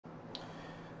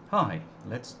Hi,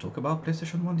 let's talk about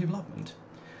PlayStation 1 development.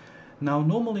 Now,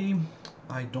 normally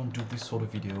I don't do this sort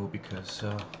of video because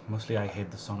mostly I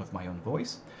hate the sound of my own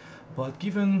voice, but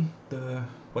given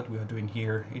what we are doing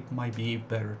here, it might be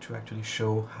better to actually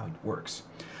show how it works.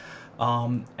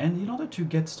 And in order to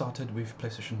get started with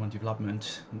PlayStation 1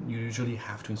 development, you usually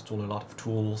have to install a lot of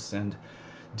tools and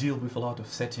deal with a lot of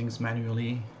settings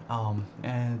manually.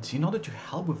 And in order to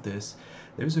help with this,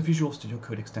 there is a Visual Studio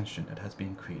Code extension that has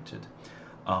been created.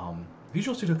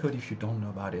 Visual Studio Code, if you don't know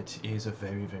about it, is a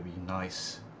very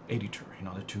nice editor in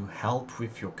order to help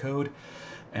with your code,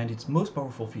 and its most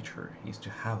powerful feature is to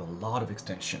have a lot of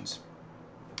extensions.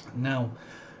 Now,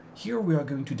 here we are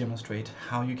going to demonstrate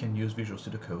how you can use Visual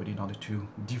Studio Code in order to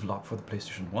develop for the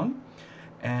PlayStation 1.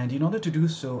 And in order to do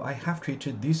so, I have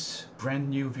created this brand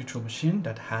new virtual machine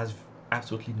that has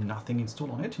absolutely nothing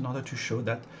installed on it in order to show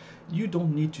that you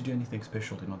don't need to do anything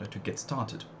special in order to get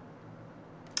started.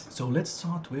 So let's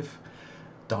start with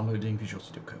downloading Visual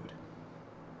Studio Code.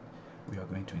 We are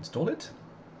going to install it.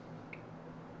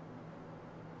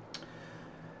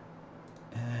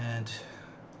 And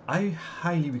I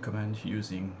highly recommend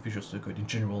using Visual Studio Code in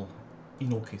general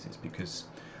in all cases because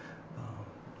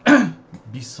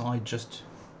besides just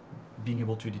being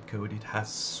able to edit code, it has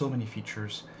so many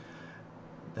features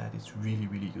that it's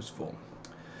really useful.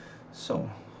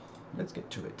 So let's get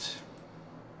to it.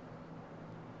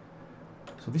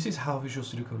 So this is how Visual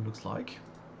Studio Code looks like.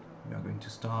 We are going to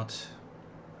start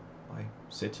by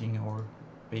setting our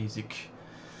basic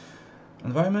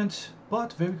environment,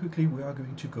 but very quickly we are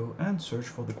going to go and search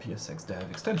for the PSX.Dev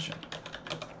extension.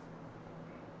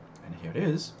 And here it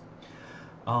is.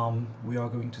 We are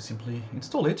going to simply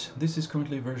install it. This is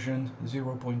currently version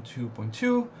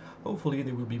 0.2.2. Hopefully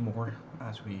there will be more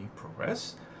as we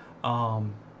progress.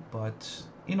 But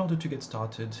in order to get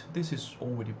started, this is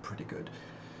already pretty good.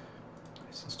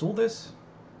 Let's install this.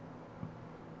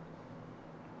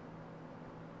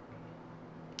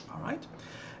 All right.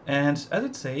 And as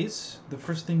it says, the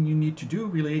first thing you need to do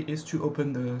really is to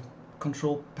open the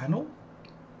control panel.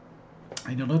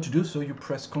 And in order to do so, you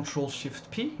press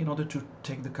Ctrl-Shift-P in order to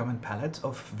take the command palette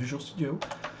of Visual Studio,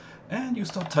 and you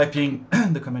start typing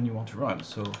the command you want to run.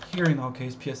 So here in our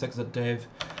case, PSX.Dev,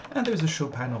 and there's a show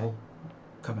panel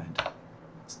command.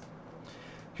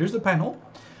 Here's the panel,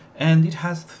 and it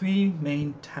has three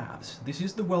main tabs. This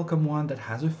is the welcome one that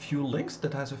has a few links,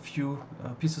 that has a few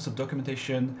pieces of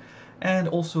documentation, and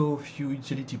also a few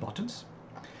utility buttons.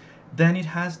 Then it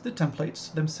has the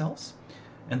templates themselves,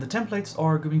 and the templates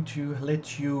are going to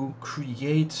let you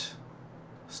create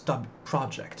stub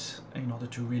projects in order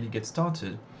to really get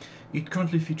started. It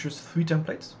currently features 3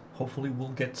 templates. Hopefully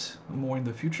we'll get more in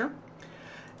the future.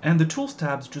 And the tools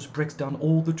tabs just breaks down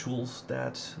all the tools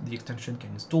that the extension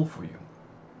can install for you.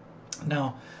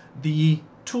 Now, the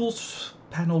tools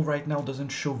panel right now doesn't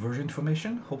show version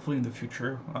information. Hopefully in the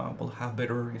future we'll have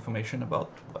better information about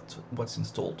what's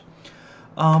installed.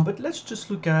 But let's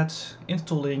just look at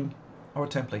installing our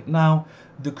template. Now,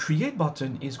 the create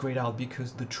button is grayed out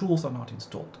because the tools are not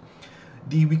installed.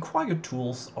 The required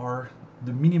tools are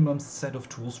the minimum set of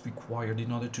tools required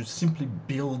in order to simply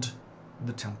build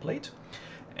the template.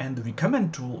 And the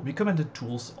recommended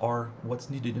tools are what's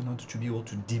needed in order to be able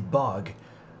to debug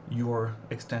your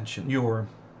extension, your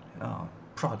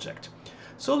project.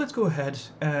 So let's go ahead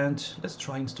and let's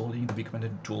try installing the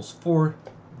recommended tools for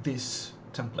this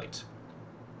template.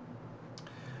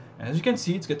 And as you can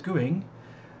see, it's get going.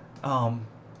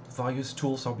 Various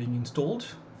tools are being installed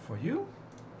for you.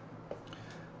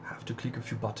 I have to click a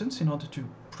few buttons in order to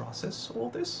process all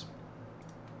this.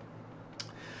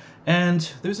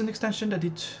 And there's an extension that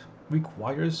it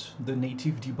requires the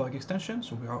native debug extension,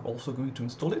 so we are also going to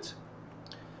install it.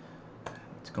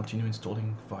 Let's continue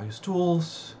installing various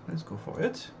tools. Let's go for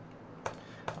it.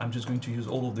 I'm just going to use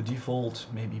all of the default.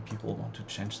 Maybe people want to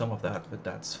change some of that, but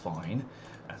that's fine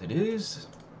as it is.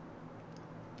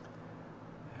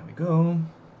 There we go.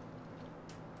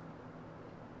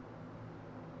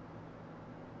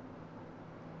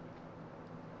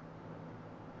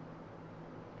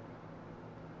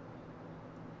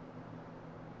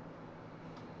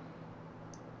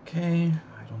 Okay,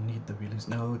 I don't need the release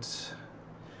notes.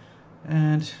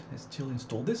 And let's still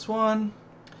install this one.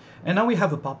 And now we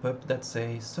have a pop-up that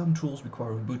says some tools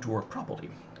require reboot to work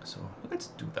properly. So let's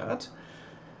do that.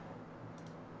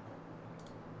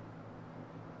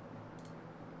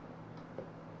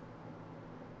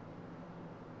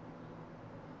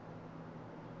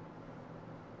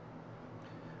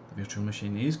 The virtual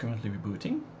machine is currently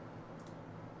rebooting.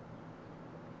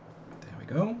 There we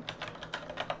go.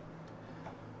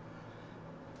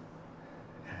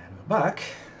 And we're back.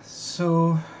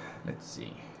 So let's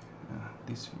see.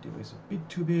 This video is a bit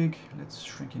too big. Let's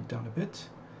shrink it down a bit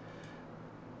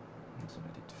so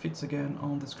that it fits again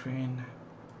on the screen.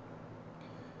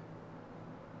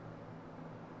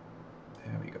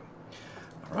 There we go.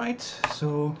 All right,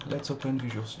 so let's open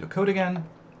Visual Studio Code again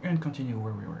and continue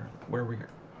where we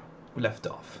left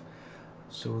off.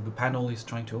 So the panel is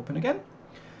trying to open again,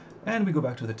 and we go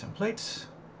back to the templates.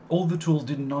 All the tools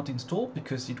did not install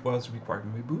because it was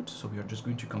requiring reboot, so we are just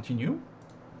going to continue.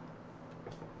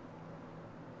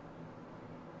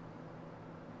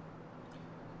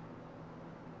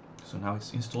 So now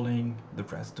it's installing the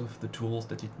rest of the tools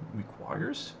that it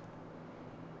requires.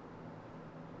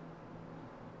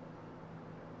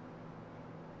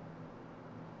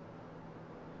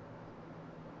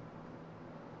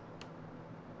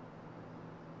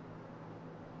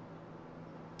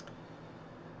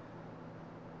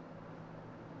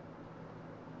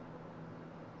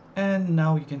 And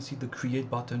now you can see the create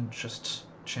button just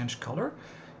changed color.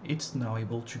 It's now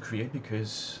able to create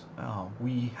because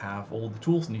we have all the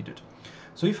tools needed.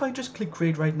 So if I just click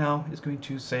create right now, it's going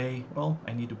to say, well,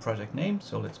 I need a project name.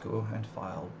 So let's go and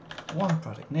file one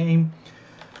project name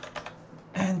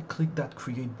and click that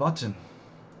create button.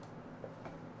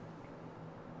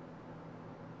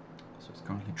 So it's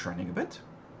currently training a bit.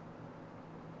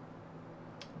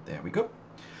 There we go.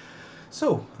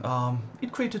 So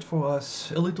it created for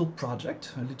us a little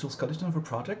project, a little skeleton of a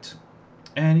project,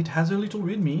 and it has a little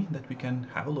README that we can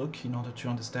have a look in order to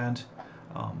understand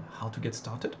how to get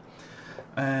started.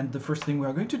 And the first thing we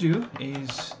are going to do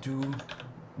is do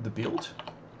the build.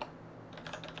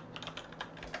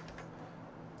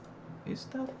 Is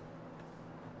that?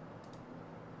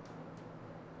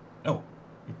 Oh,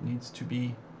 it needs to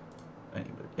be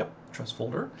enabled. Yep, trust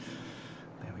folder.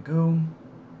 There we go.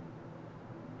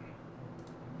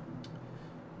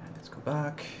 And let's go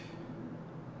back.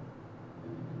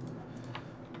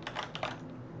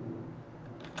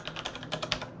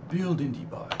 Build in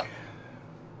debug.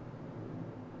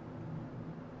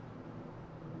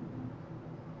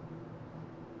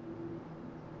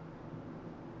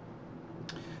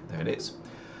 There it is.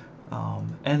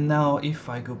 And now if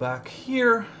I go back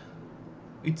here,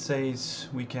 it says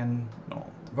we can,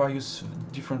 various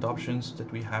different options that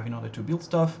we have in order to build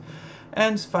stuff.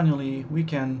 And finally, we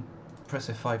can press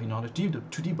F5 in order to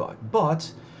debug.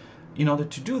 But in order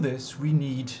to do this, we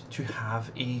need to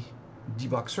have a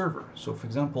debug server. So for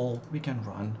example, we can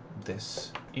run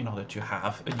this in order to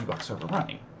have a debug server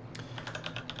running.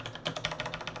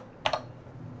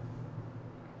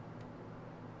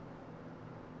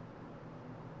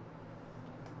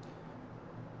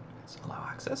 Let's allow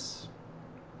access.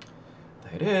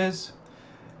 There it is.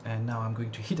 And now I'm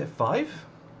going to hit F5.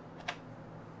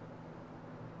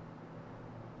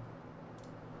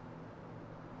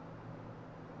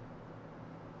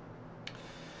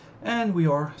 And we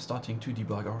are starting to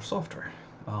debug our software.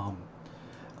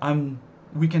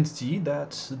 We can see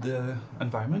that the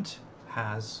environment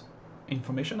has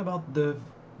information about the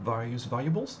various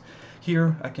variables.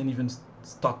 Here I can even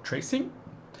start tracing.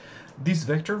 This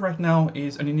vector right now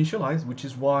is uninitialized, which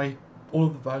is why all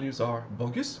of the values are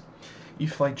bogus.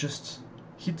 If I just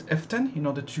hit F10 in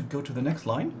order to go to the next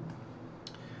line,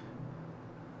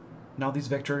 now this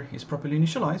vector is properly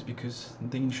initialized because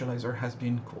the initializer has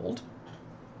been called.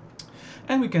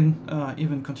 And we can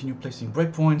even continue placing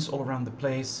breakpoints all around the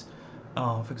place.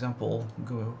 For example,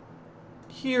 go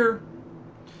here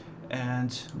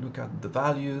and look at the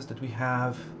values that we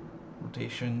have,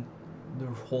 rotation, the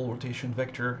whole rotation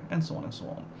vector, and so on and so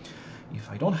on. If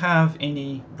I don't have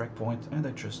any breakpoint and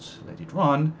I just let it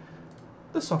run,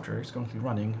 the software is currently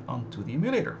running onto the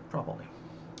emulator properly.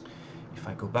 If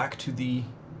I go back to the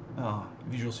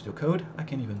Visual Studio Code, I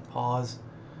can even pause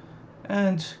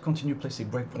and continue placing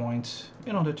breakpoints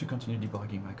in order to continue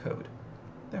debugging my code.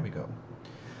 There we go.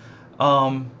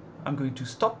 I'm going to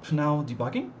stop now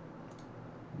debugging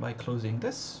by closing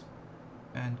this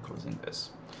and closing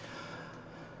this.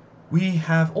 We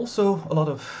have also a lot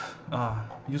of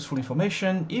useful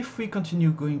information. If we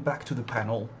continue going back to the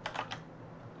panel,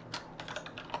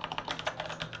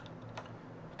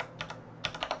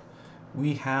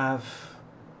 we have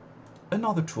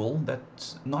another tool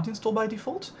that's not installed by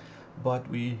default, but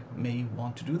we may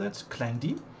want to do that,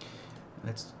 ClangD.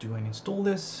 Let's do and install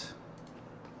this.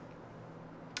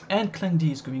 And ClangD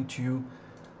is going to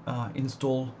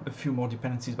install a few more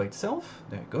dependencies by itself.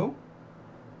 There you go.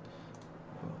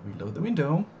 We'll reload the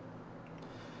window.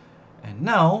 And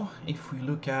now, if we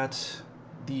look at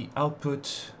the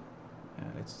output,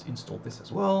 let's install this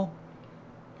as well.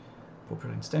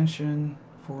 Popular extension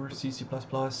for C++.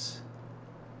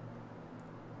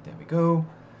 There we go.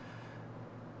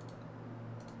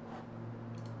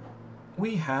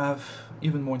 we have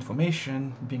even more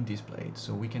information being displayed.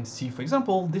 So we can see, for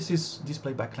example, this is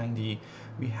displayed by ClangD.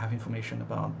 We have information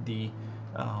about the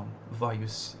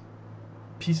various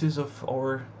pieces of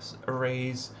our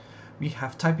arrays. We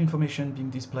have type information being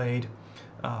displayed,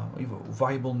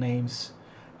 variable names,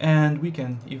 and we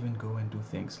can even go and do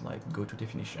things like go to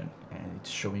definition, and it's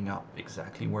showing up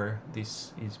exactly where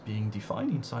this is being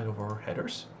defined inside of our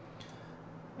headers,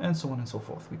 and so on and so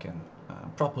forth. We can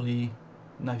properly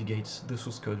navigate the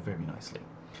source code very nicely.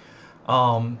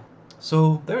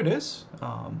 So there it is.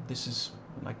 This is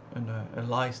like a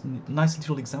nice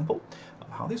little example of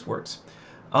how this works.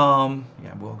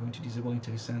 Yeah, we're going to disable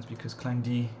IntelliSense because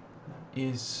ClangD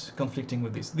is conflicting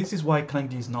with this. This is why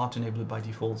ClangD is not enabled by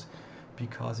default,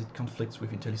 because it conflicts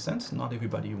with IntelliSense. Not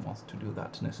everybody wants to do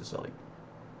that necessarily.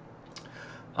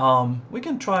 We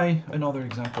can try another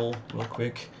example real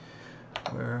quick,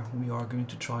 where we are going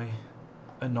to try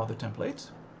another template.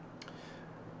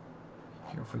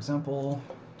 Here, for example,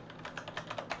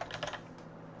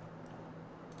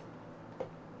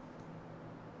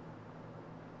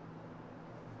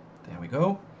 there we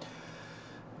go.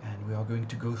 And we are going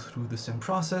to go through the same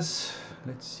process.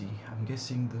 Let's see, I'm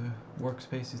guessing the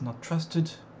workspace is not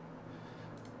trusted.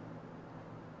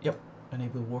 Yep,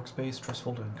 enable workspace, trust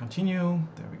folder, and continue.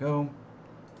 There we go.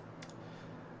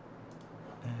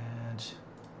 And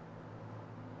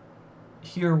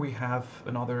here we have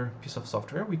another piece of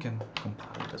software. We can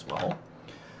compile it as well.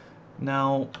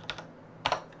 Now,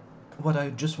 what I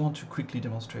just want to quickly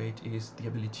demonstrate is the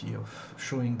ability of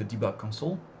showing the debug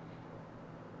console.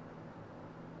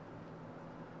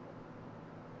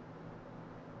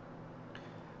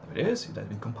 There it is, it has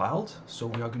been compiled. So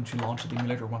we are going to launch the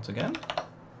emulator once again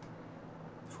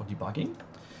for debugging,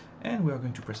 and we are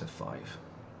going to press F5.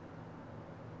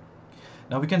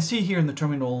 Now we can see here in the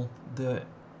terminal the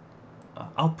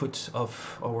output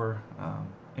of our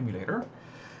emulator,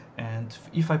 and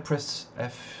if I press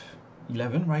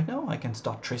F11 right now, I can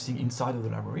start tracing inside of the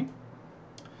library,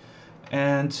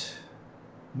 and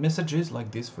messages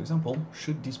like this, for example,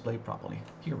 should display properly.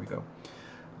 Here we go.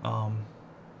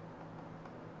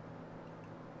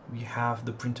 We have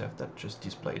the printf that just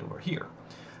displayed over here,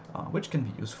 which can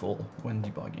be useful when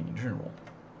debugging in general.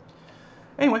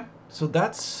 Anyway, so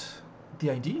that's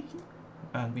the idea,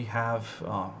 and we have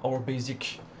our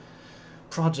basic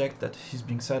project that is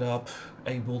being set up,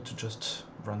 able to just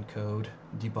run code,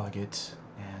 debug it,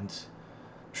 and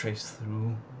trace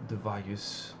through the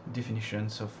various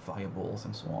definitions of variables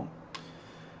and so on.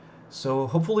 So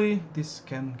hopefully this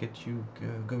can get you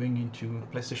going into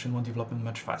PlayStation 1 development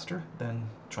much faster than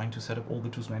trying to set up all the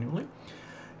tools manually.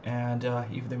 And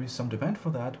if there is some demand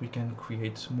for that, we can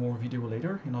create more video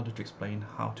later in order to explain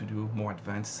how to do more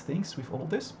advanced things with all of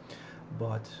this.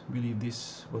 But really,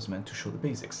 this was meant to show the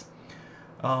basics.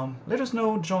 Let us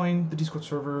know, join the Discord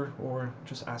server, or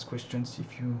just ask questions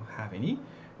if you have any,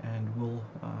 and we'll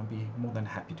be more than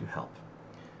happy to help.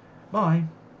 Bye!